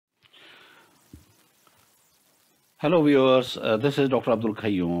Hello viewers, this is Dr. Abdul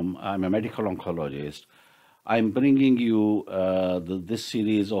Qayyum. I'm a medical oncologist. I'm bringing you this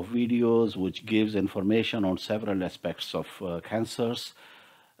series of videos which gives information on several aspects of cancers.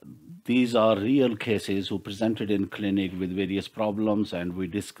 These are real cases who presented in clinic with various problems, and we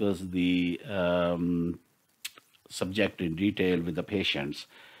discuss the subject in detail with the patients.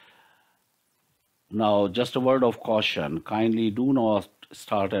 Now, just a word of caution, kindly do not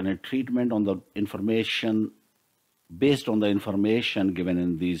start any treatment on the information based on the information given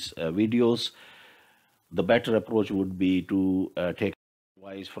in these videos. The better approach would be to take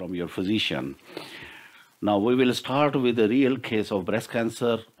advice from your physician. Now, we will start with a real case of breast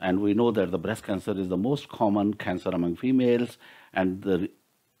cancer, and we know that the breast cancer is the most common cancer among females, and the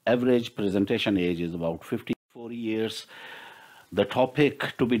average presentation age is about 54 years. The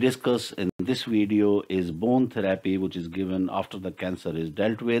topic to be discussed in this video is bone therapy, which is given after the cancer is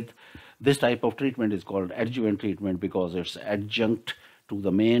dealt with. This type of treatment is called adjuvant treatment because it's adjunct to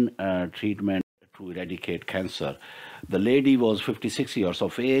the main treatment to eradicate cancer. The lady was 56 years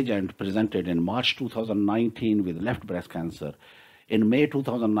of age and presented in March 2019 with left breast cancer. In May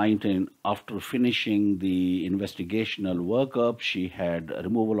 2019, after finishing the investigational workup, she had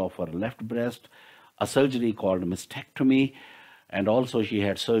removal of her left breast, a surgery called mastectomy, and also she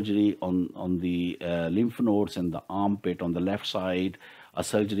had surgery on the lymph nodes in the armpit on the left side, a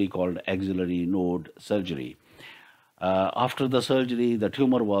surgery called axillary node surgery. After the surgery, the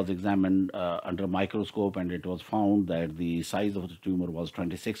tumor was examined under a microscope, and it was found that the size of the tumor was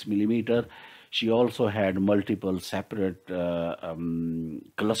 26 millimeter. She also had multiple separate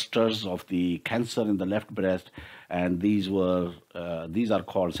clusters of the cancer in the left breast, and these are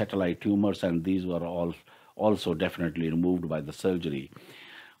called satellite tumors, and these were also definitely removed by the surgery.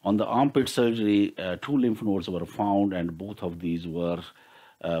 On the armpit surgery, 2 lymph nodes were found, and both of these were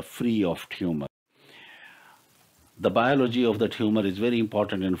free of tumor. The biology of the tumor is very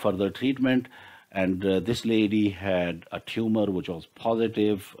important in further treatment, and this lady had a tumor which was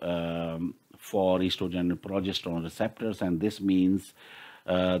positive for estrogen and progesterone receptors, and this means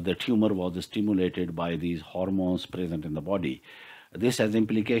the tumor was stimulated by these hormones present in the body. This has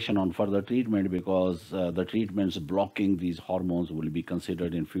implication on further treatment because the treatments blocking these hormones will be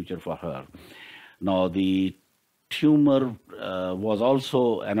considered in future for her. Now, the tumor was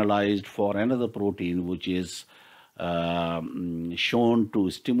also analyzed for another protein which is shown to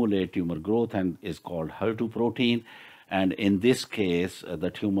stimulate tumor growth and is called HER2 protein. And in this case,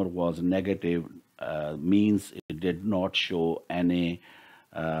 the tumor was negative, means it did not show any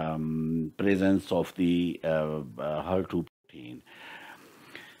presence of the HER2 protein.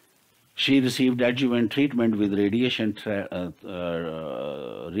 She received adjuvant treatment with radiation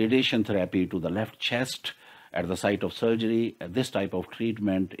therapy to the left chest at the site of surgery. This type of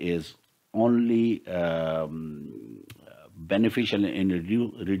treatment is only beneficial in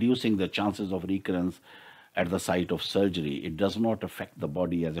reducing the chances of recurrence at the site of surgery. It does not affect the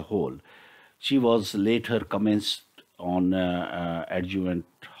body as a whole. She was later commenced on adjuvant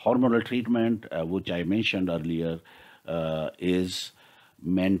hormonal treatment, which I mentioned earlier is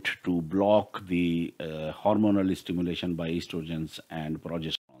meant to block the hormonal stimulation by estrogens and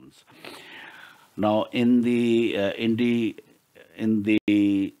progesterones. Now, in the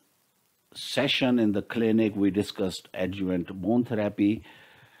session in the clinic, we discussed adjuvant bone therapy.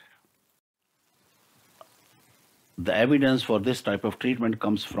 The evidence for this type of treatment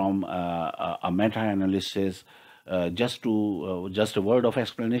comes from a meta-analysis. Just a word of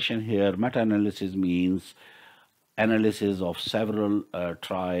explanation here. Meta-analysis means analysis of several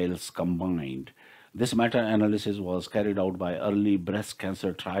trials combined. This meta-analysis was carried out by Early Breast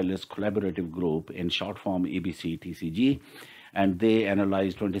Cancer Trialist Collaborative Group, in short form EBC-TCG, and they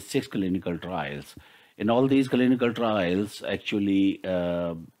analyzed 26 clinical trials. In all these clinical trials, actually,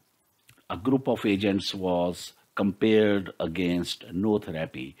 a group of agents was compared against no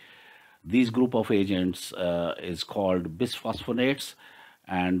therapy. These group of agents is called bisphosphonates,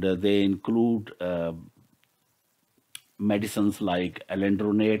 and they include medicines like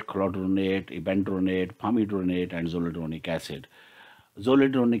alendronate, clodronate, ibendronate, pamidronate, and zoledronic acid.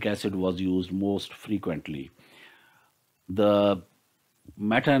 Zoledronic acid was used most frequently. The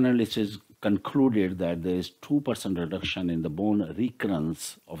meta-analysis concluded that there is 2% reduction in the bone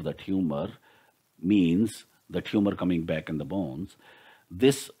recurrence of the tumor, means the tumor coming back in the bones.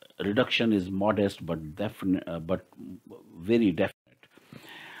 This reduction is modest but very definite.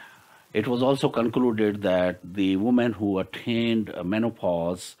 It was also concluded that the women who attained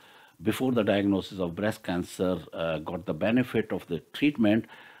menopause before the diagnosis of breast cancer got the benefit of the treatment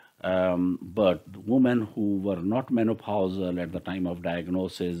but women who were not menopausal at the time of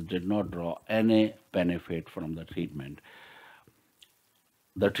diagnosis did not draw any benefit from the treatment.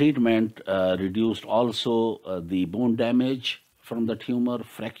 The treatment reduced also the bone damage from the tumor,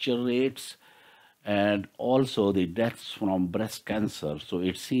 fracture rates, and also the deaths from breast cancer. So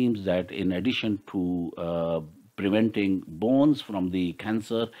it seems that in addition to preventing bones from the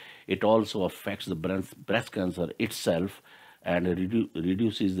cancer, it also affects the breast cancer itself and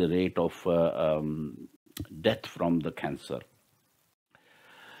reduces the rate of death from the cancer.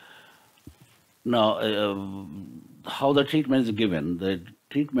 Now, how the treatment is given? The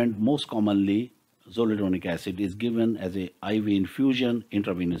treatment most commonly, zoledronic acid, is given as a IV infusion,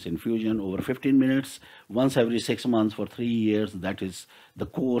 intravenous infusion over 15 minutes, once every 6 months for 3 years. That is, the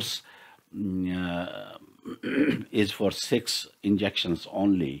course is for 6 injections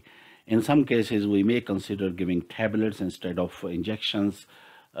only. In some cases, we may consider giving tablets instead of injections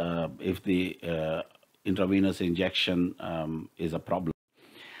if the intravenous injection is a problem.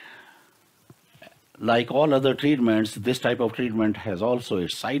 Like all other treatments, this type of treatment has also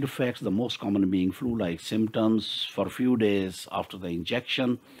its side effects, the most common being flu-like symptoms for a few days after the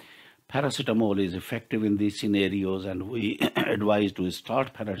injection. Paracetamol is effective in these scenarios, and we advise to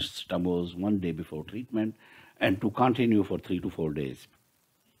start paracetamol 1 day before treatment and to continue for 3 to 4 days.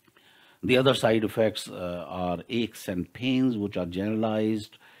 The other side effects are aches and pains, which are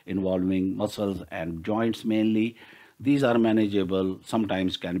generalized, involving muscles and joints mainly. These are manageable,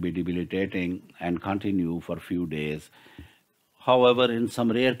 sometimes can be debilitating, and continue for a few days. However, in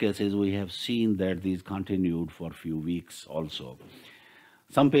some rare cases, we have seen that these continued for a few weeks also.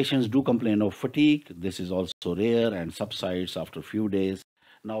 Some patients do complain of fatigue. This is also rare and subsides after a few days.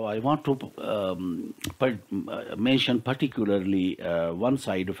 Now, I want to mention particularly one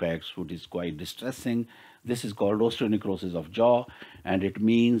side effect which is quite distressing. This is called osteonecrosis of jaw, and it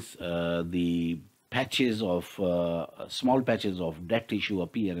means the patches of small patches of dead tissue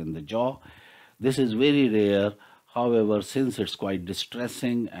appear in the jaw. This is very rare. However, since it's quite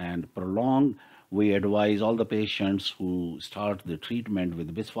distressing and prolonged, we advise all the patients who start the treatment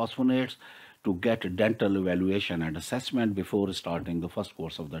with bisphosphonates to get a dental evaluation and assessment before starting the first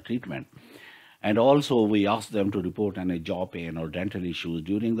course of the treatment. And also we ask them to report any jaw pain or dental issues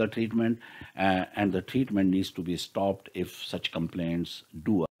during the treatment, and the treatment needs to be stopped if such complaints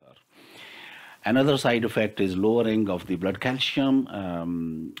do occur. Another side effect is lowering of the blood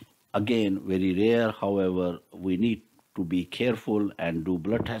calcium. Again, very rare. However, we need to be careful and do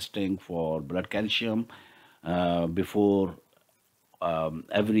blood testing for blood calcium before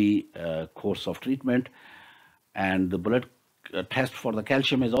every course of treatment. And the blood test for the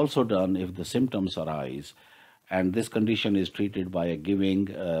calcium is also done if the symptoms arise. And this condition is treated by giving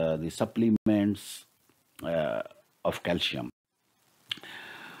the supplements of calcium.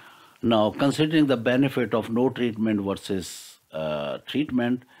 Now, considering the benefit of no treatment versus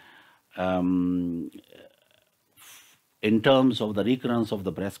treatment, in terms of the recurrence of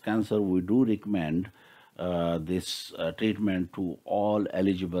the breast cancer, we do recommend this treatment to all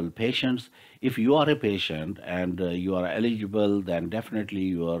eligible patients. If you are a patient and you are eligible, then definitely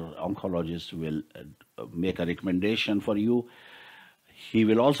your oncologist will make a recommendation for you. He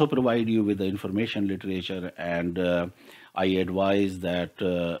will also provide you with the information literature, and I advise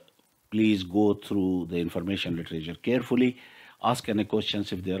that please go through the information literature carefully. Ask any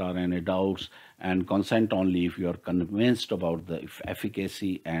questions if there are any doubts, and consent only if you are convinced about the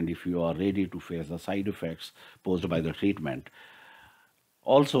efficacy and if you are ready to face the side effects posed by the treatment.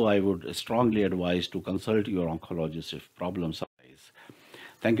 Also, I would strongly advise to consult your oncologist if problems arise.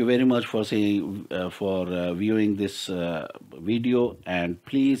 Thank you very much for viewing this video, and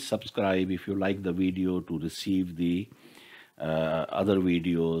please subscribe if you like the video to receive the other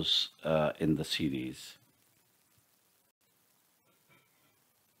videos in the series.